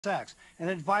Sachs, and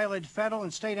it violated federal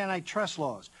and state antitrust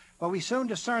laws. But we soon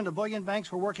discerned the bullion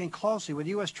banks were working closely with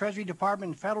the U.S. Treasury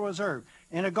Department and Federal Reserve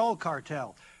in a gold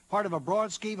cartel, part of a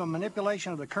broad scheme of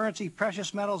manipulation of the currency,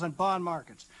 precious metals, and bond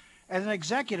markets. As an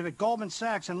executive at Goldman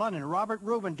Sachs in London, Robert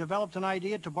Rubin developed an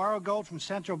idea to borrow gold from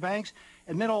central banks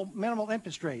at minimal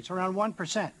interest rates, around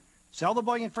 1%, sell the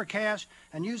bullion for cash,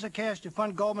 and use the cash to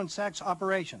fund Goldman Sachs'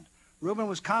 operations. Rubin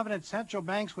was confident central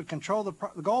banks would control the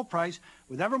gold price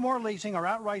with ever more leasing or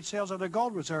outright sales of their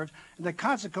gold reserves, and that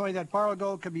consequently that borrowed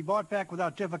gold could be bought back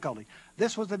without difficulty.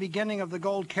 This was the beginning of the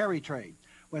gold carry trade.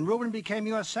 When Rubin became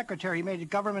U.S. Secretary, he made a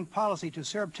government policy to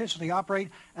surreptitiously operate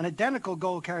an identical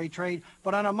gold carry trade,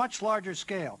 but on a much larger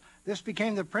scale. This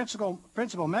became the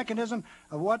principal mechanism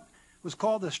of what was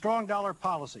called the strong dollar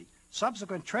policy.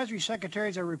 Subsequent Treasury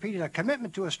secretaries have repeated a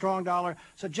commitment to a strong dollar,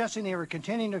 suggesting they were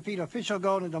continuing to feed official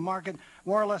gold into the market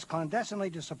more or less clandestinely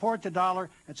to support the dollar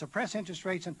and suppress interest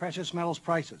rates and precious metals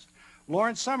prices.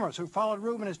 Lawrence Summers, who followed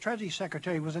Rubin as Treasury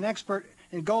Secretary, was an expert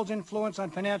in gold's influence on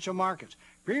financial markets.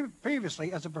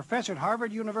 Previously, as a professor at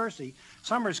Harvard University,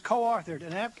 Summers co-authored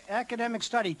an academic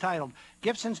study titled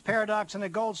Gibson's Paradox and the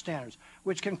Gold Standards,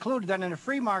 which concluded that in a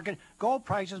free market, gold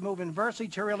prices move inversely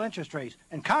to real interest rates.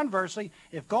 And conversely,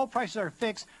 if gold prices are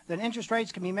fixed, then interest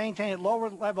rates can be maintained at lower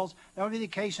levels than would be the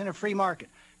case in a free market.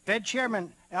 Fed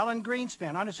Chairman Alan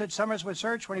Greenspan understood Summers'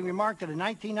 research when he remarked at a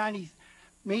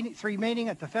 1993 meeting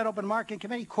at the Fed Open Market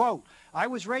Committee, quote, "I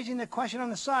was raising the question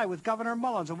on the side with Governor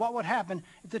Mullins of what would happen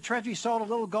if the Treasury sold a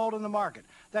little gold in the market.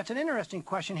 That's an interesting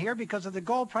question here because if the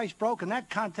gold price broke in that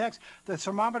context, the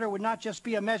thermometer would not just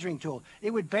be a measuring tool.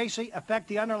 It would basically affect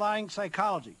the underlying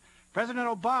psychology." President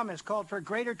Obama has called for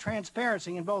greater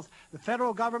transparency in both the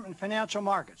federal government and financial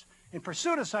markets. In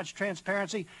pursuit of such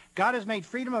transparency, GATA has made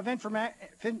Freedom of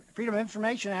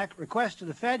Information Act requests to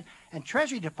the Fed and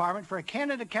Treasury Department for a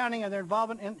candid accounting of their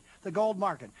involvement in the gold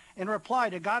market. In reply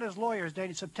to GATA's lawyers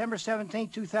dated September 17,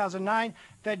 2009,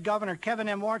 Fed Governor Kevin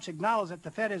M. Warsh acknowledged that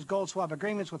the Fed has gold swap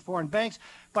agreements with foreign banks,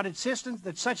 but insisted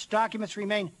that such documents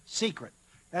remain secret.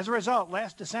 As a result,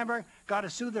 last December, GATA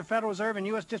sued the Federal Reserve and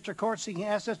U.S. District Court seeking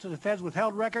access to the Fed's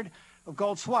withheld record of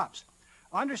gold swaps.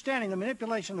 Understanding the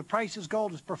manipulation of the prices of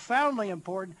gold is profoundly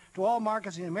important to all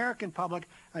markets in the American public.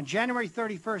 On January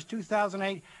 31,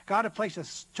 2008, GATA placed a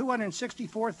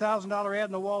 $264,000 ad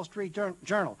in the Wall Street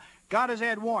Journal. GATA's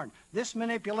ad warned, this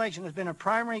manipulation has been a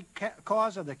primary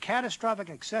cause of the catastrophic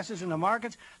excesses in the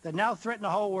markets that now threaten the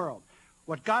whole world.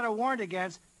 What GATA warned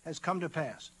against has come to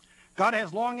pass. GATA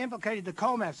has long implicated the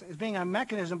COMEX as being a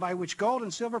mechanism by which gold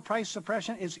and silver price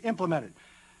suppression is implemented.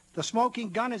 The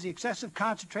smoking gun is the excessive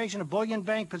concentration of bullion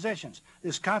bank positions.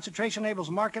 This concentration enables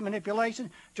market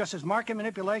manipulation, just as market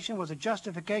manipulation was a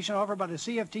justification offered by the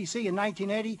CFTC in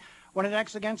 1980 when it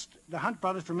acted against the Hunt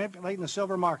brothers for manipulating the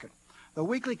silver market. The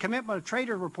weekly Commitment of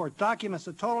Trader report documents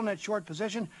the total net short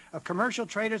position of commercial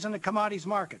traders in the commodities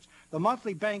markets. The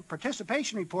monthly bank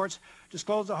participation reports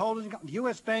disclose the holdings of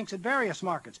U.S. banks at various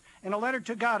markets. In a letter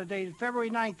to GATA dated February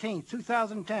 19,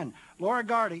 2010, Laura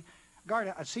Garda,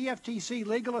 a CFTC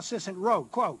legal assistant,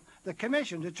 wrote, quote, "The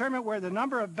Commission determined where the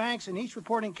number of banks in each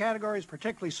reporting category is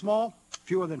particularly small,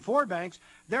 fewer than 4 banks,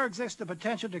 there exists the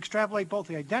potential to extrapolate both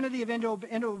the identity of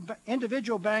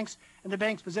individual banks and the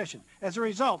bank's position. As a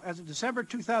result, as of December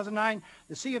 2009,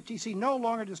 the CFTC no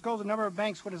longer disclosed the number of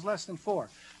banks when it is less than 4.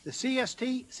 The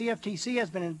CFTC has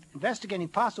been investigating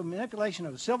possible manipulation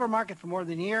of the silver market for more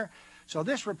than a year, so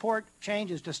this report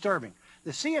change is disturbing.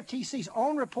 The CFTC's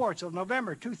own reports of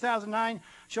November 2009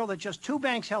 show that just 2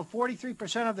 banks held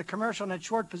 43% of the commercial net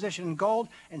short position in gold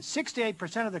and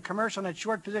 68% of the commercial net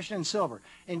short position in silver.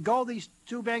 In gold, these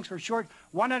 2 banks were short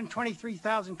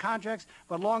 123,000 contracts,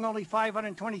 but long only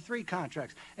 523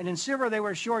 contracts. And in silver, they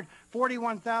were short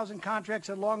 41,000 contracts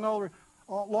and long only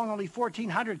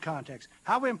 1,400 contracts.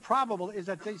 How improbable is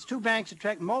that these 2 banks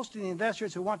attract most of the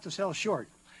investors who want to sell short?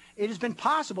 It has been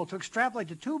possible to extrapolate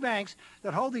the 2 banks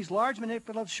that hold these large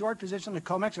manipulative short positions in the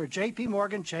COMEX are J.P.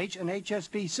 Morgan Chase and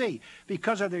HSBC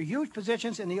because of their huge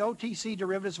positions in the OTC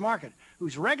derivatives market,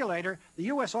 whose regulator, the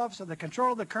U.S. Office of the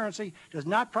Control of the Currency, does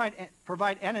not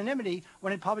provide anonymity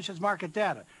when it publishes market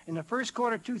data. In the first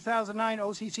quarter of 2009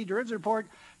 OTC derivatives report,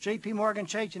 J.P. Morgan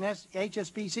Chase and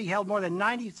HSBC held more than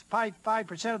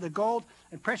 95% of the gold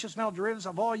and precious metal derivatives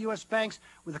of all U.S. banks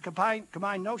with a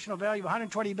combined notional value of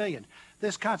 $120 billion.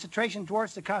 This concentration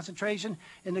dwarfs the concentration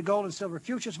in the gold and silver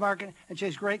futures market and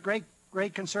shows great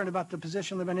great concern about the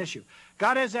position limit issue.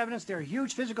 GATA has evidence there are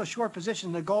huge physical short positions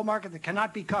in the gold market that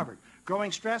cannot be covered.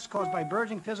 Growing stress caused by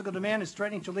burgeoning physical demand is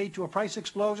threatening to lead to a price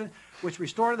explosion, which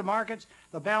restore to the markets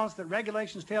the balance that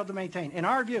regulations failed to maintain. In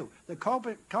our view, the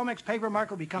COMEX paper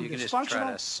market will become dysfunctional. You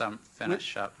can just try to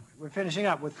finish up. We're finishing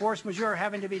up. With force majeure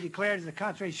having to be declared as the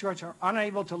concentrated shorts are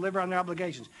unable to deliver on their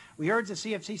obligations. We urge the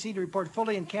CFTC to report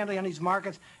fully and candidly on these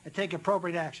markets and take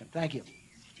appropriate action. Thank you.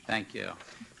 Thank you.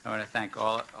 I want to thank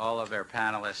all of our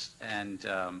panelists, and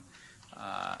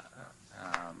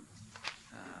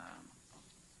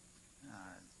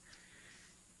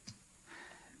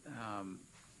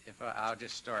I'll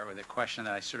just start with a question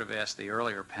that I sort of asked the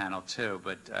earlier panel too,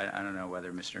 but I don't know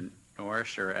whether Mr.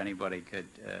 Norris or anybody could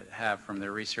have from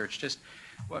their research. Just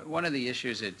one of the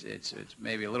issues, it's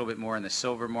maybe a little bit more in the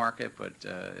silver market, but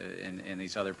in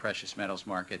these other precious metals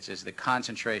markets, is the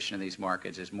concentration of these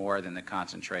markets is more than the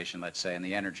concentration, let's say, in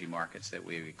the energy markets that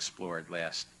we explored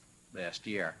last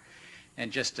year.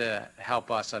 And just to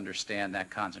help us understand that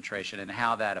concentration and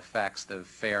how that affects the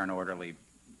fair and orderly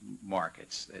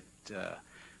markets.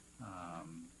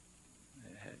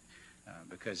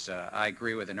 Because I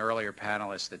agree with an earlier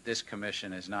panelist that this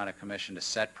commission is not a commission to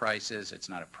set prices. It's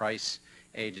not a price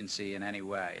agency in any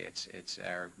way. It's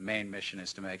our main mission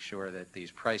is to make sure that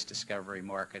these price discovery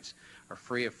markets are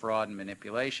free of fraud and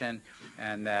manipulation,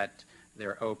 and that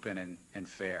they're open and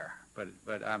fair.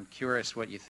 But I'm curious what you think.